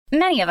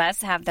Many of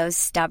us have those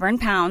stubborn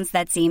pounds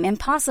that seem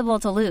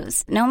impossible to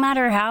lose, no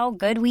matter how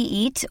good we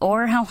eat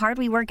or how hard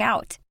we work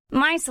out.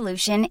 My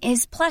solution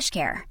is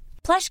PlushCare.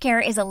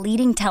 PlushCare is a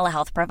leading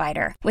telehealth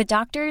provider with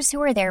doctors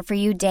who are there for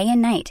you day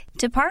and night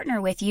to partner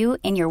with you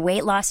in your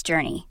weight loss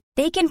journey.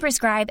 They can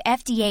prescribe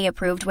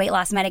FDA-approved weight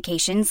loss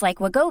medications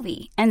like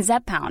Wegovy and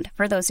Zepbound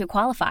for those who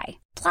qualify.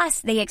 Plus,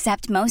 they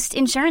accept most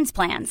insurance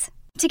plans.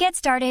 To get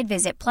started,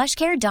 visit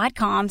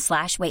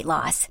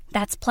plushcare.com/weightloss.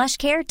 That's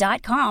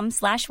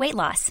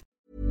plushcare.com/weightloss.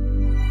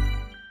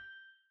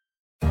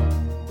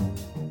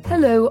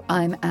 Hello,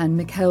 I'm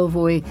Anne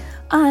McElvoy,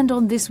 and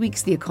on this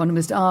week's The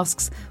Economist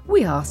Asks,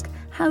 we ask,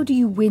 how do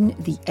you win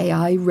the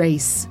AI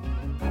race?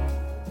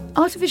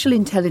 Artificial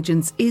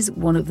intelligence is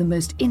one of the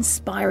most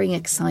inspiring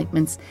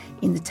excitements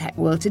in the tech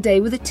world today,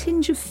 with a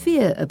tinge of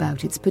fear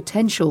about its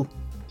potential.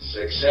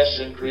 Success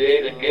in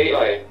creating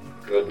AI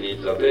could be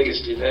the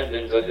biggest event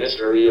in the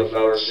history of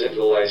our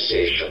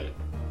civilization.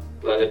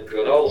 But it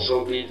could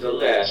also be the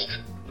last,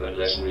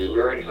 unless we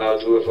learn how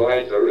to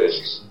avoid the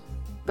risks.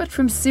 But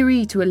from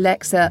Siri to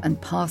Alexa and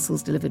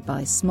parcels delivered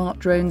by smart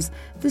drones,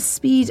 the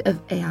speed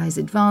of AI's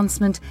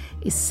advancement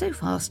is so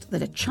fast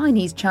that a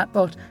Chinese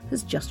chatbot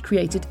has just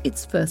created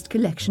its first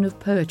collection of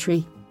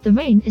poetry. The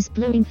rain is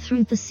blowing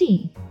through the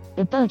sea,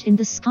 a bird in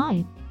the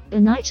sky, a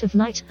night of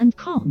light and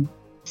calm,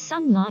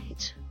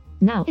 sunlight,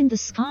 now in the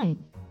sky,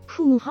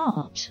 cool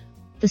heart,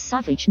 the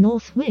savage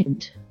north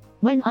wind,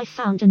 when I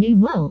found a new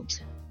world.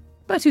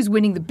 But who's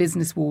winning the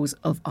business wars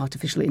of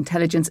artificial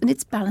intelligence and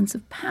its balance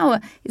of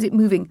power? Is it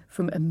moving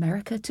from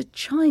America to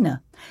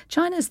China?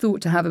 China is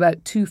thought to have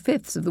about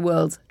 2/5 of the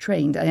world's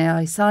trained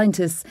AI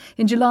scientists.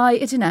 In July,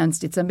 it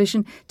announced its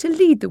ambition to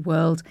lead the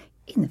world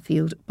in the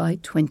field by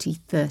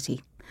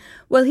 2030.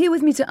 Well, here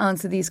with me to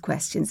answer these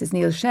questions is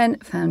Neil Shen,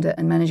 founder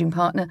and managing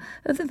partner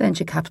of the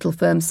venture capital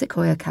firm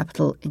Sequoia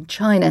Capital in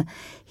China.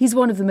 He's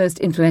one of the most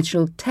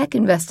influential tech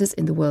investors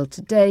in the world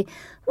today.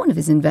 One of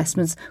his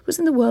investments was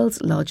in the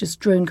world's largest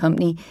drone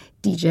company,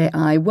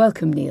 DJI.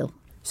 Welcome, Neil.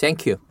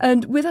 Thank you.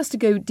 And with us to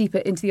go deeper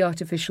into the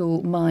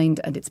artificial mind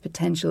and its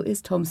potential is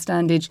Tom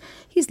Standage.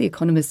 He's The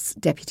Economist's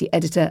deputy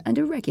editor and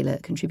a regular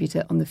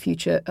contributor on the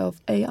future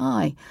of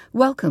AI.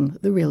 Welcome,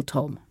 the real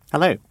Tom.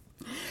 Hello.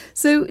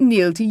 So,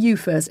 Neil, to you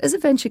first. As a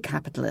venture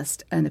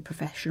capitalist and a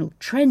professional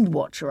trend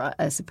watcher,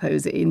 I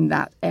suppose, in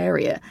that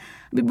area,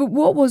 but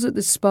what was it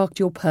that sparked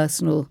your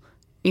personal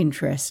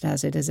interest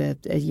as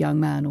a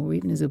young man or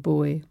even as a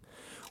boy?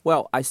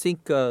 Well, I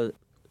think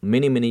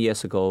many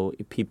years ago,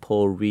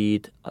 people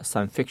read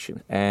science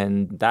fiction,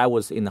 and that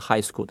was in the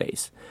high school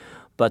days.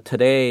 But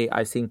today,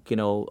 I think,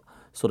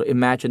 sort of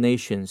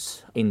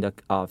imaginations in the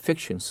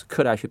fictions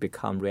could actually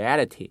become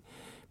reality,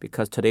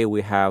 because today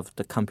we have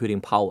the computing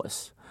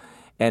powers.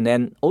 And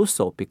then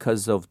also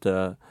because of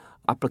the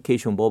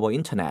application of mobile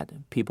internet,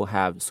 people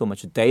have so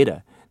much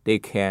data they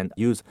can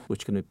use,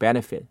 which can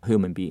benefit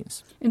human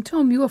beings. And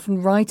Tom, you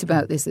often write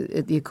about this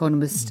at The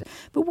Economist.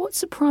 But what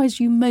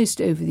surprised you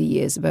most over the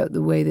years about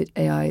the way that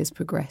AI is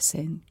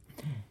progressing?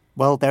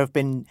 Well, there have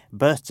been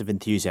bursts of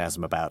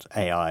enthusiasm about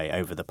AI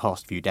over the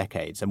past few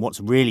decades. And what's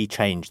really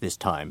changed this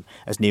time,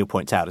 as Neil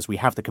points out, is we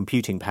have the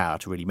computing power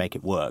to really make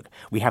it work.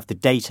 We have the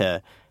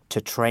data to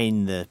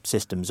train the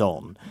systems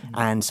on.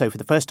 And so for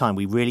the first time,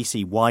 we really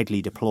see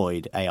widely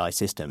deployed AI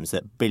systems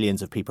that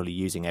billions of people are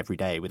using every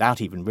day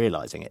without even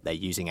realizing it. They're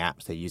using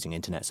apps, they're using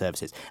internet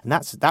services. And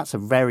that's a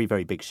very,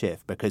 very big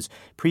shift, because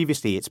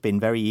previously it's been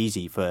very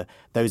easy for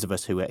those of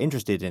us who are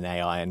interested in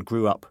AI and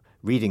grew up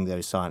reading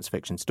those science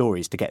fiction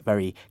stories to get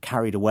very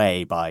carried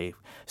away by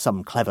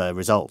some clever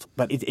result.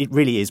 But it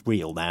really is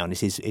real now, and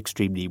it is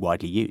extremely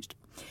widely used.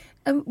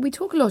 We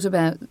talk a lot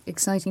about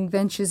exciting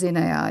ventures in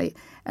AI,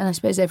 and I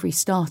suppose every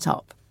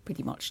startup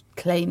pretty much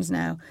claims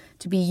now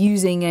to be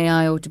using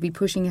AI or to be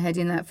pushing ahead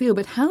in that field.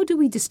 But how do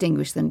we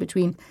distinguish then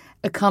between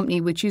a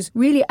company which is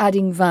really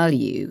adding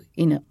value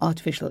in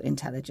artificial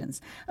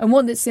intelligence and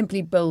one that's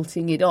simply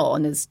bolting it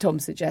on? As Tom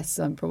suggests,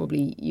 I'm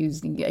probably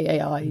using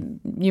AI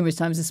numerous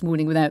times this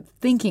morning without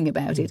thinking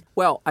about it.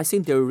 Well, I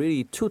think there are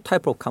really two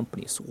types of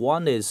companies.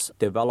 One is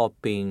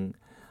developing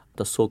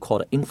the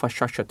so-called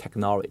infrastructure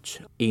technology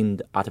in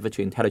the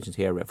artificial intelligence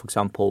area, for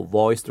example,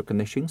 voice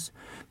recognitions,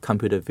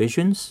 computer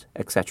visions,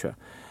 etc.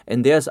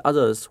 And there's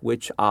others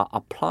which are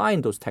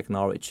applying those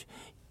technology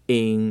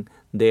in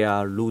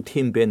their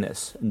routine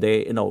business.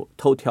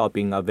 Total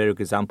being a very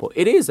good example.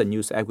 It is a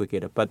news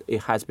aggregator, but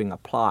it has been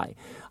applied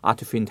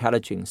artificial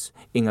intelligence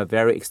in a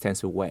very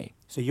extensive way.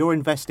 So you're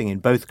investing in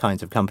both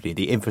kinds of company,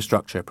 the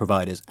infrastructure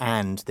providers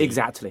and the...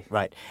 Exactly.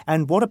 Right.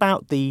 And what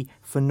about the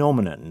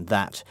phenomenon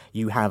that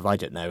you have,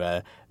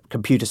 a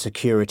computer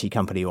security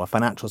company or a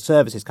financial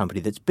services company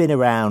that's been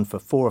around for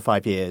 4 or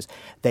 5 years?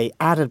 They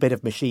add a bit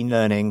of machine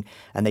learning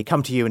and they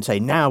come to you and say,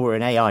 now we're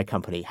an AI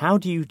company. How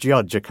do you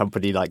judge a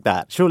company like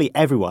that? Surely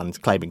everyone's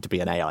claiming to be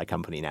an AI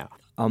company now.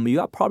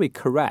 You are probably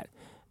correct.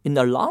 In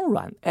the long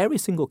run, every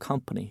single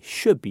company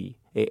should be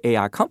an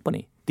AI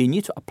company. They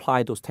need to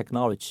apply those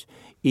technologies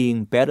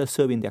in better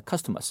serving their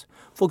customers.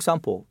 For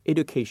example,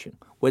 education,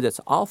 whether it's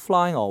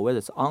offline or whether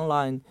it's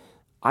online,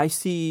 I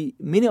see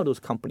many of those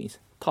companies,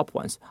 top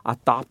ones,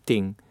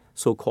 adopting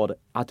so-called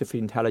artificial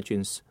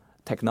intelligence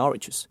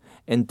technologies.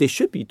 And they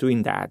should be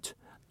doing that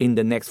in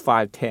the next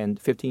 5, 10,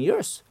 15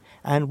 years.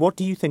 And what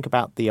do you think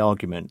about the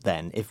argument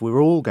then, if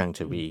we're all going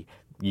to be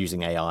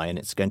using AI and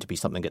it's going to be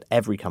something that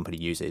every company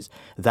uses,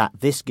 that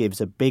this gives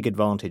a big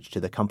advantage to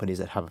the companies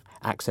that have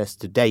access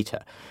to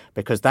data?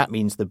 Because that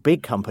means the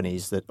big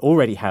companies that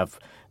already have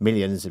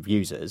millions of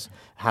users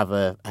have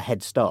a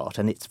head start,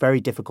 and it's very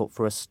difficult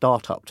for a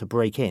startup to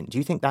break in. Do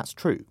you think that's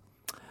true?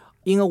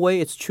 In a way,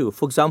 it's true.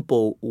 For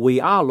example,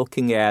 we are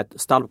looking at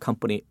startup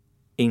company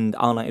in the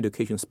online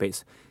education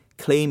space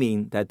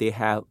claiming that they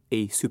have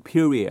a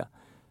superior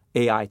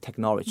AI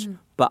technology.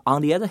 But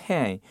on the other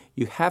hand,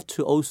 you have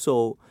to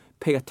also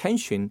pay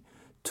attention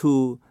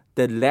to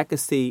the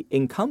legacy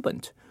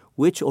incumbent,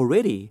 which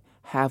already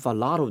have a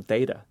lot of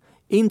data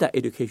in the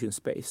education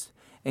space.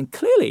 And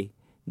clearly,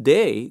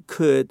 they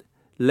could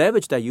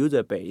leverage their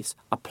user base,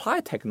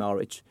 apply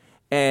technology,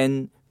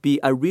 and be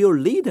a real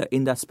leader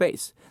in that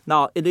space.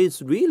 Now, it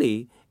is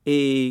really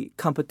a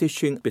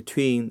competition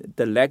between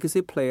the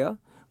legacy player,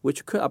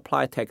 which could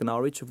apply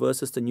technology,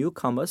 versus the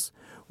newcomers,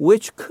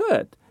 which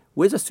could,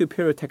 with a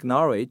superior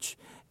technology,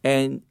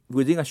 and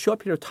within a short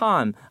period of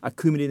time,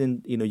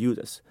 accumulating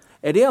users.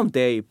 At the end of the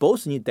day,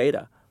 both need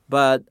data,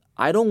 but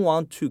I don't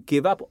want to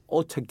give up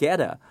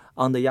altogether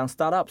on the young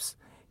startups.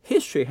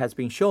 History has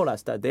been shown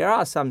us that there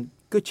are some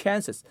good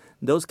chances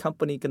those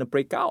companies are going to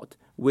break out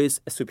with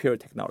a superior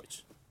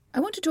technology. I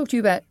want to talk to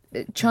you about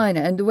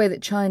China and the way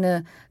that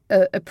China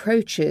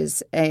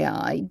approaches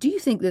AI. Do you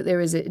think that there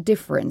is a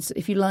difference,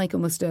 if you like,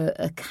 almost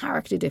a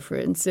character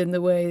difference in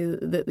the way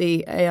that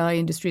the AI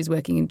industry is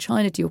working in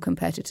China to your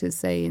competitors,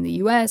 say, in the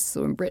US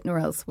or in Britain or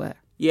elsewhere?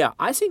 Yeah,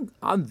 I think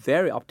I'm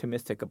very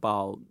optimistic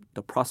about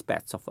the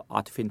prospects of the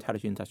artificial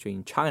intelligence industry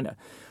in China,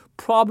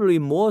 probably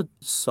more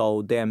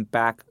so than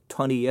back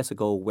 20 years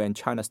ago when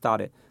China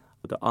started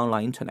the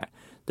online internet.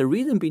 The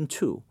reason being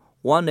two.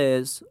 One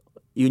is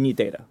you need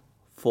data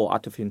for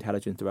artificial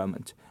intelligence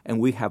development, and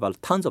we have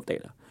tons of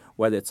data,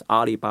 whether it's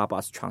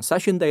Alibaba's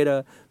transaction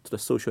data to the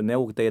social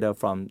network data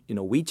from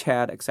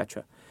WeChat,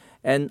 etc.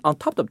 And on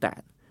top of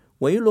that,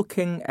 when you're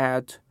looking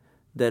at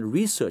the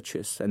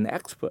researchers and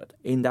experts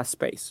in that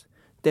space,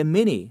 there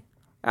many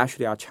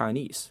actually are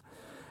Chinese.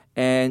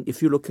 And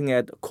if you're looking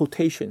at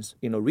quotations,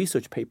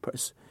 research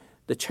papers,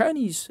 the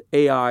Chinese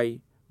AI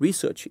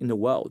research in the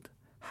world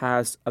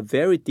has a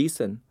very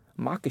decent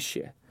market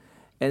share.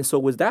 And so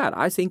with that,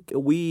 I think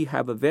we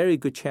have a very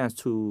good chance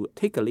to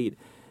take a lead.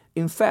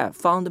 In fact,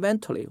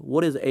 fundamentally,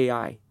 what is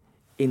AI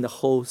in the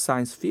whole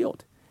science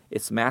field?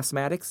 It's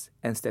mathematics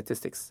and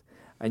statistics.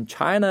 And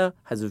China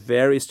has a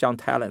very strong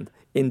talent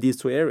in these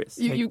two areas.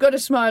 You've got a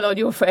smile on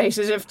your face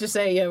as if to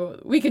say,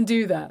 we can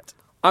do that.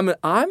 I'm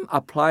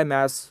applied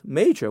math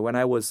major when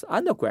I was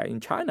undergrad in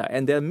China.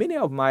 And there are many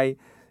of my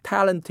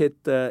talented,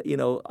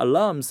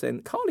 alums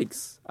and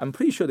colleagues. I'm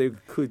pretty sure they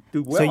could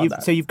do well on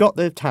that. So you've got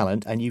the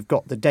talent and you've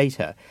got the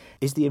data.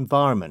 Is the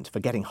environment for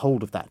getting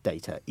hold of that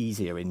data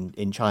easier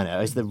in China?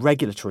 Is the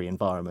regulatory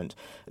environment,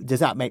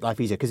 does that make life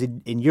easier? Because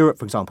in Europe,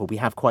 for example, we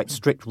have quite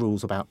strict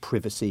rules about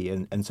privacy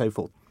and so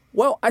forth.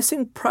 Well, I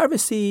think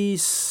privacy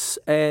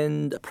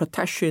and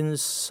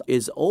protections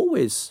is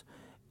always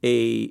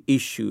a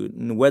issue,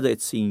 whether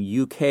it's in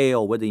UK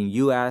or whether in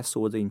US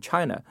or whether in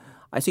China.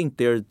 I think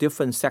there are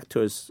different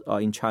sectors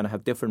in China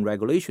have different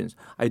regulations.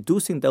 I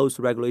do think those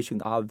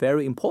regulations are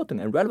very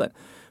important and relevant.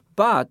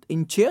 But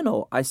in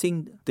general, I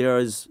think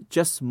there's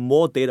just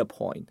more data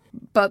point.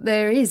 But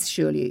there is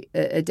surely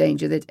a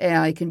danger that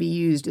AI can be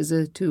used as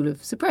a tool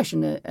of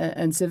suppression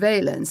and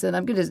surveillance. And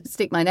I'm going to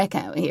stick my neck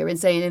out here and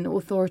say in an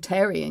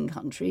authoritarian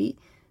country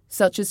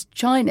such as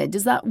China,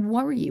 does that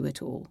worry you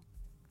at all?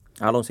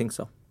 I don't think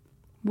so.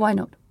 Why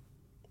not?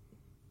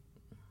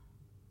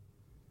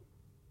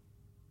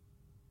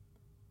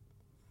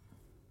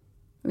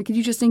 Could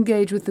you just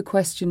engage with the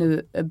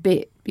question a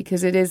bit?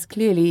 Because it is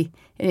clearly,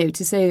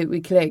 to say that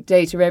we collect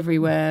data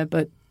everywhere,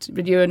 but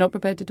you are not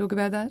prepared to talk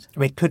about that?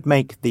 It could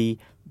make the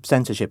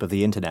censorship of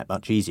the internet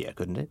much easier,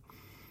 couldn't it?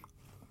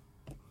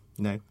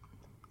 No.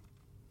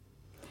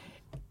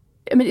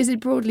 I mean, is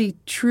it broadly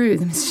true,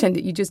 Mr. Chen,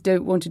 that you just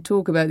don't want to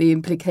talk about the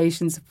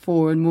implications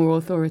for a more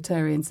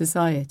authoritarian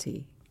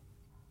society?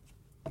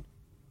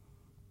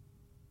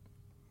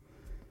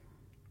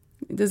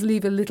 It does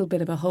leave a little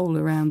bit of a hole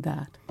around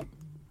that.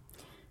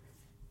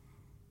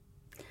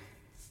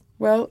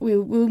 Well,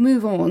 we'll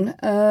move on.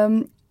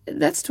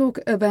 Let's talk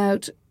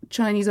about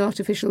Chinese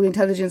artificial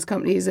intelligence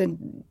companies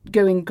and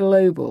going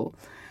global.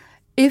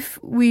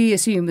 If we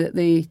assume that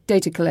the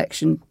data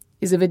collection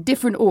is of a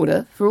different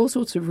order for all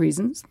sorts of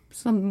reasons,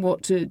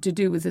 somewhat to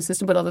do with the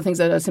system, but other things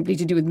that are simply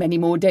to do with many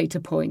more data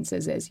points,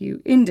 as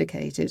you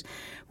indicated,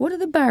 what are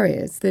the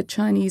barriers that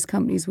Chinese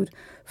companies would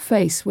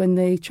face when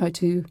they try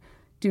to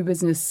do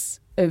business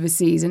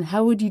overseas, and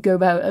how would you go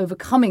about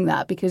overcoming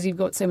that? Because you've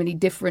got so many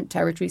different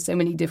territories, so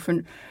many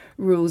different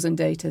rules and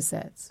data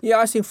sets? Yeah,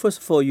 I think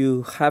first of all,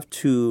 you have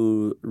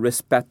to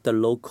respect the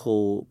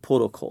local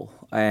protocol.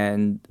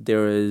 And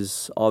there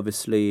is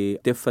obviously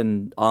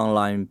different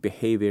online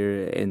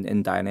behavior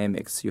and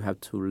dynamics you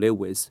have to live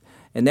with.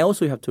 And then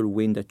also you have to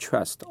win the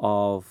trust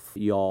of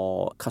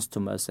your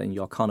customers and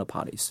your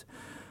counterparties.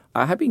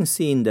 I have been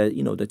seeing that,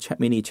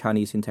 many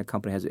Chinese fintech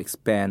companies has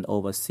expand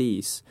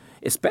overseas,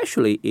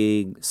 especially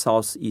in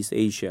Southeast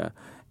Asia,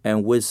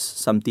 and with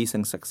some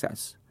decent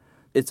success.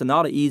 It's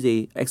not an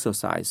easy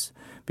exercise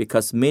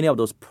because many of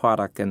those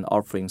products and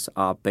offerings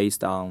are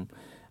based on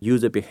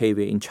user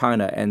behavior in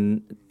China,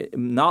 and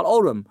not all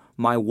of them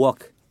might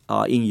work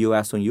in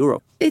US or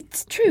Europe.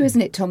 It's true, isn't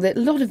it, Tom, that a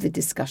lot of the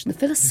discussion, the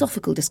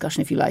philosophical discussion,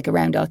 if you like,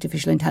 around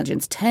artificial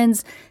intelligence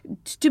tends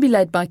to be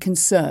led by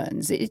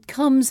concerns. It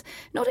comes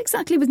not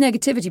exactly with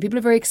negativity. People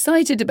are very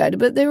excited about it,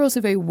 but they're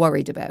also very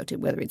worried about it,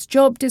 whether it's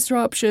job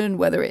disruption,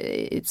 whether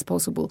it's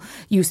possible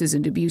uses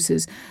and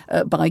abuses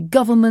by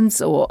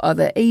governments or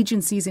other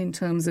agencies in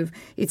terms of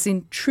its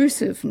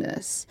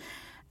intrusiveness.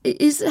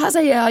 Has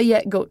AI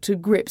yet got to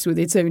grips with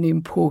its own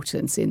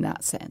importance in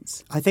that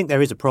sense? I think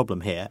there is a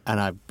problem here, and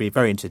I'd be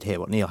very interested to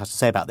hear what Neil has to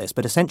say about this.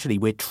 But essentially,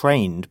 we're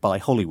trained by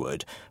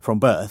Hollywood from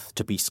birth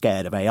to be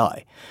scared of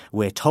AI.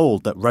 We're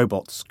told that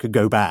robots could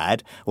go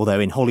bad,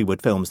 although in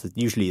Hollywood films,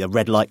 usually the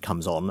red light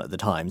comes on at the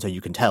time, so you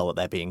can tell that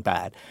they're being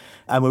bad.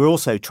 And we're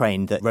also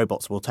trained that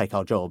robots will take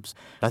our jobs.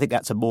 I think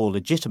that's a more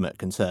legitimate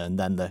concern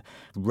than the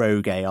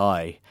rogue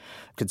AI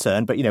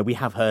concern. But, we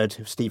have heard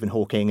of Stephen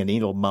Hawking and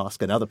Elon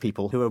Musk and other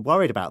people who are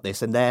worried about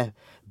this, and they're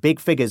big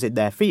figures in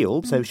their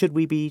field. So should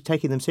we be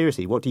taking them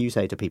seriously? What do you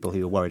say to people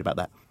who are worried about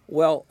that?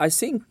 Well, I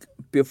think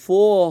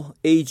before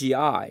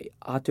AGI,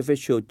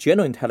 artificial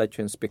general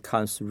intelligence,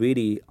 becomes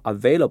really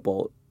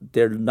available,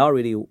 there's not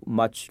really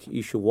much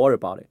you should worry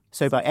about it.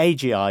 So by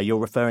AGI, you're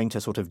referring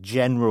to sort of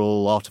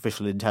general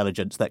artificial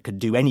intelligence that could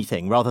do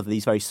anything rather than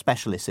these very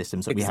specialist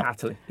systems that we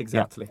have.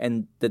 Exactly. Yeah.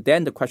 And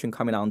then the question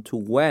coming down to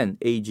when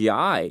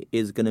AGI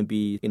is going to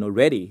be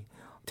ready.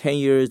 10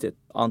 years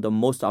on the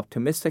most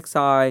optimistic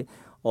side,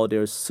 or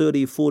there's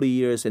 30, 40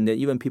 years, and then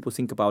even people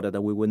think about it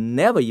that we will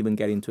never even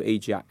get into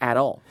AGI at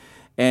all.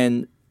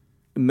 And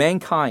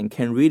mankind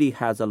can really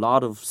has a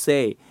lot of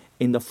say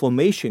in the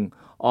formation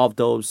of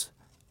those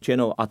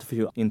general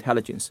artificial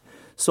intelligence.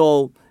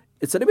 So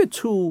it's a little bit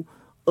too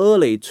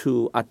early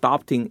to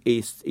adopting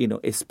a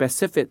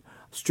specific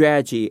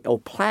strategy or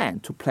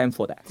plan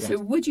for that. So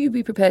would you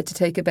be prepared to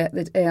take a bet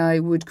that AI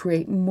would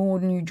create more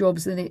new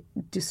jobs than it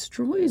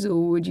destroys,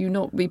 or would you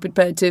not be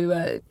prepared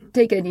to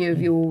take any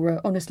of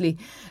your honestly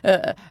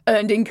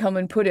earned income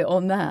and put it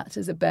on that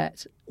as a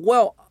bet?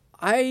 Well,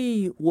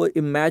 I would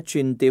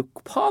imagine they're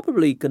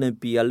probably going to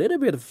be a little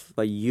bit of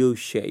a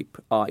U-shape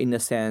in the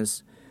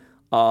sense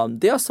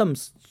there are some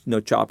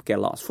job get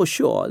lost for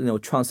sure.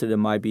 Translator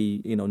might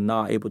be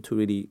not able to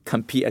really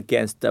compete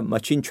against the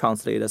machine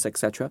translators,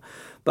 etc.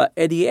 But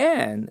at the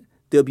end,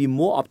 there'll be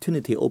more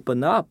opportunity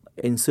open up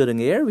in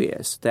certain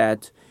areas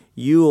that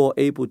you are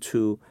able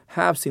to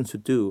have things to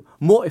do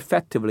more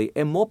effectively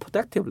and more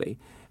productively,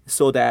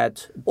 so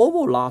that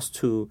overall loss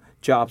to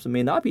jobs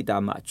may not be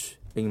that much.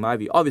 In my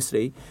view,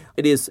 obviously,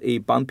 it is a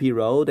bumpy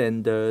road,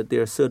 and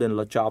there are certain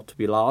jobs to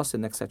be lost,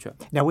 and etc.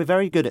 Now, we're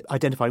very good at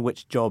identifying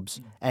which jobs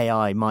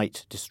AI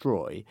might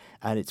destroy,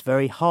 and it's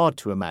very hard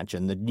to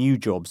imagine the new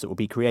jobs that will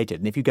be created.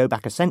 And if you go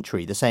back a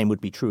century, the same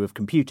would be true of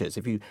computers.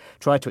 If you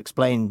try to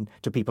explain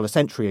to people a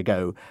century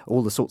ago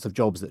all the sorts of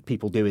jobs that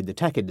people do in the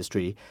tech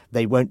industry,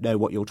 they won't know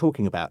what you're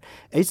talking about.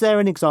 Is there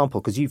an example,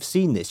 because you've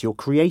seen this, you're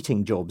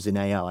creating jobs in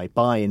AI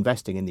by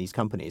investing in these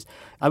companies.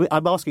 I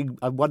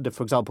wonder,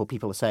 for example,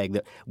 people are saying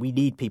that we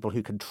need people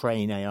who can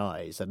train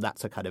AIs, and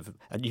that's a kind of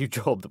a new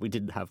job that we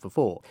didn't have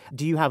before.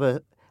 Do you have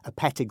a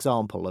pet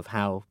example of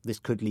how this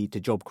could lead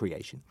to job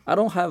creation? I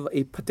don't have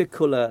a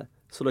particular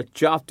sort of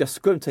job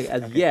description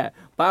as yet,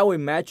 but I would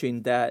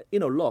imagine that,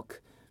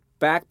 look,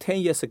 back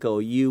 10 years ago,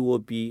 you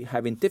would be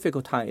having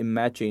difficult time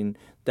imagining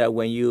that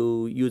when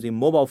you using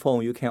mobile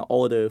phone, you can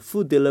order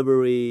food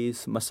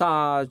deliveries,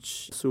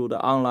 massage through the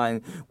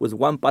online with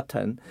one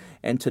button.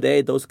 And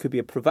today, those could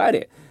be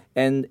provided.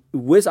 And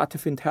with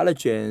artificial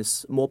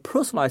intelligence, more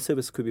personalized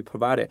service could be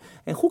provided.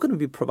 And who can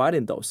be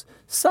providing those?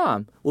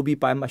 Some will be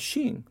by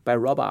machine, by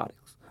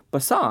robotics,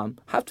 but some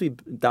have to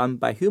be done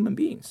by human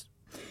beings.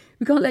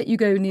 We can't let you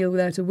go, Neil,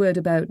 without a word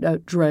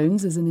about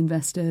drones as an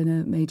investor in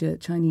a major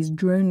Chinese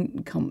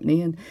drone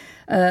company.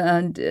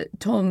 And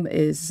Tom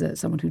is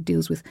someone who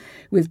deals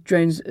with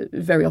drones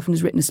very often,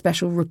 has written a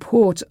special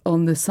report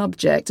on the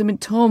subject. I mean,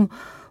 Tom,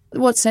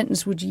 what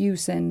sentence would you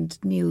send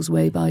Neil's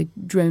way by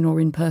drone or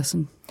in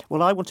person?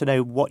 Well, I want to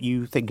know what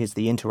you think is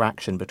the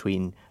interaction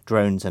between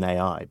drones and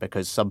AI,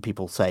 because some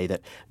people say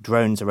that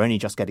drones are only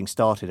just getting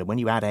started, and when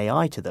you add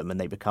AI to them and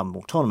they become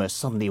autonomous,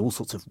 suddenly all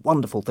sorts of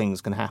wonderful things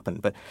can happen.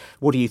 But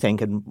what do you think,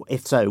 and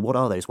if so, what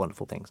are those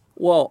wonderful things?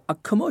 Well, a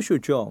commercial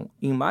drone,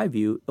 in my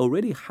view,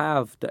 already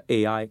have the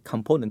AI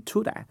component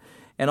to that.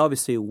 And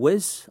obviously,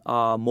 with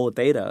more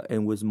data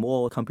and with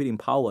more computing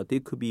power, they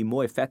could be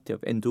more effective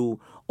and do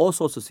all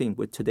sorts of things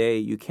which today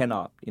you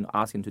cannot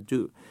ask them to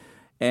do.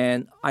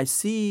 And I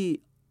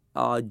see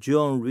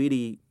drone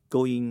really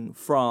going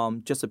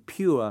from just a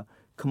pure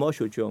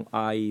commercial drone,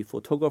 i.e.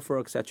 photographer,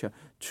 etc.,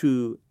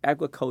 to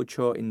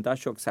agriculture,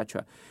 industrial,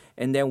 etc.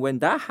 And then when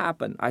that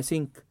happened, I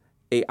think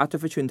a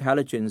artificial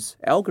intelligence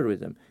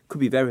algorithm could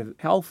be very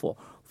helpful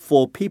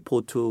for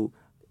people to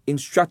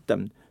instruct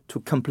them to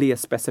complete a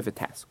specific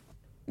task.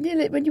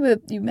 Yeah,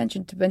 you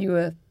mentioned when you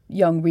were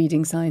young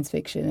reading science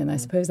fiction, and I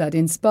suppose that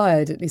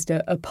inspired at least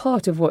a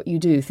part of what you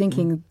do,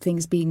 thinking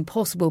things being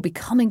possible,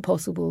 becoming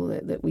possible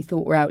that we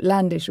thought were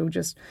outlandish or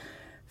just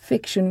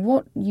fiction.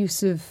 What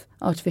use of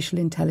artificial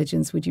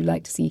intelligence would you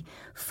like to see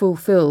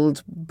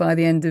fulfilled by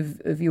the end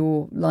of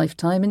your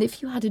lifetime? And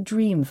if you had a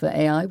dream for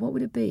AI, what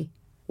would it be?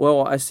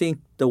 Well, I think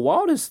the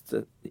wildest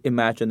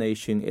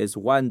imagination is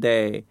one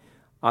day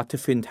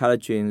artificial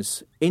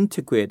intelligence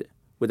integrate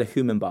with the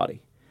human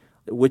body,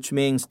 which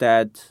means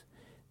that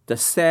the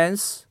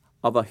sense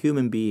of a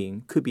human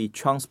being could be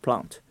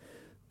transplanted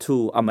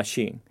to a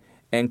machine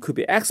and could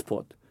be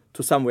exported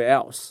to somewhere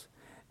else.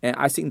 And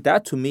I think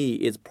that, to me,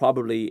 is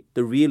probably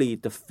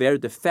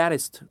the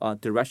fattest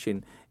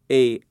direction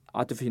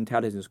artificial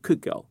intelligence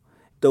could go.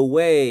 The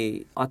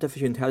way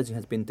artificial intelligence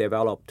has been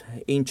developed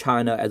in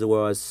China as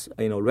well as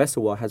rest of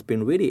the world has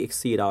been really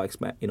exceed our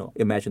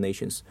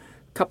imaginations.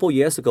 A couple of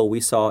years ago, we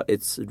saw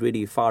it's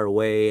really far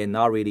away and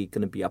not really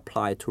going to be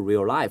applied to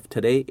real life.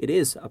 Today, it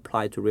is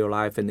applied to real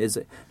life and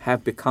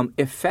have become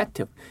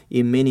effective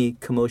in many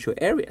commercial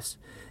areas.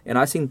 And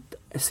I think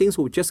things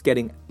will just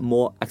getting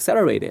more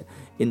accelerated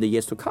in the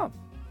years to come.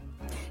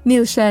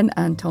 Neil Shen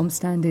and Tom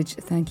Standage,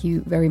 thank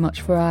you very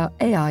much for our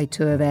AI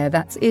tour there.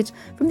 That's it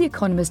from The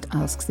Economist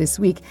Asks this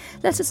week.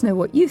 Let us know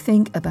what you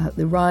think about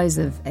the rise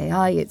of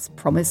AI, its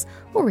promise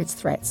or its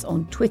threats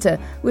on Twitter.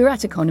 We're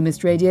at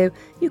Economist Radio.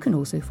 You can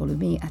also follow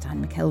me at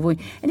Anne McElvoy.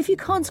 And if you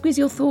can't squeeze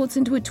your thoughts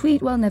into a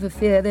tweet, well, never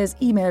fear, there's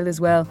email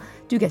as well.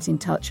 Do get in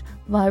touch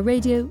via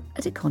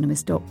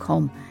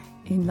radio@economist.com.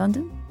 In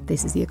London,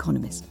 this is The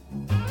Economist.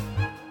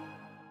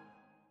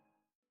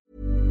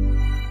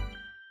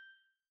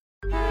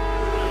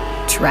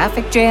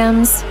 Traffic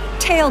jams,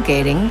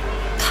 tailgating,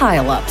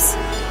 pile-ups.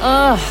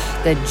 Ugh,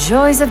 the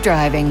joys of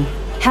driving.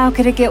 How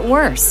could it get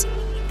worse?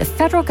 The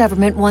federal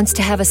government wants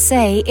to have a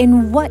say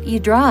in what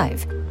you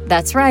drive.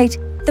 That's right.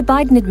 The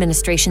Biden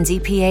administration's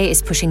EPA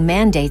is pushing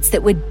mandates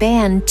that would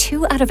ban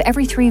 2 out of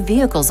every 3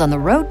 vehicles on the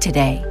road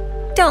today.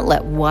 Don't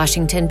let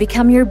Washington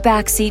become your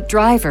backseat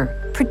driver.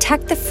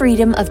 Protect the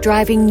freedom of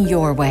driving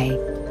your way.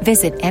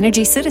 Visit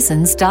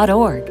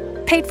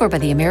EnergyCitizens.org. Paid for by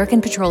the American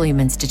Petroleum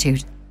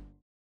Institute.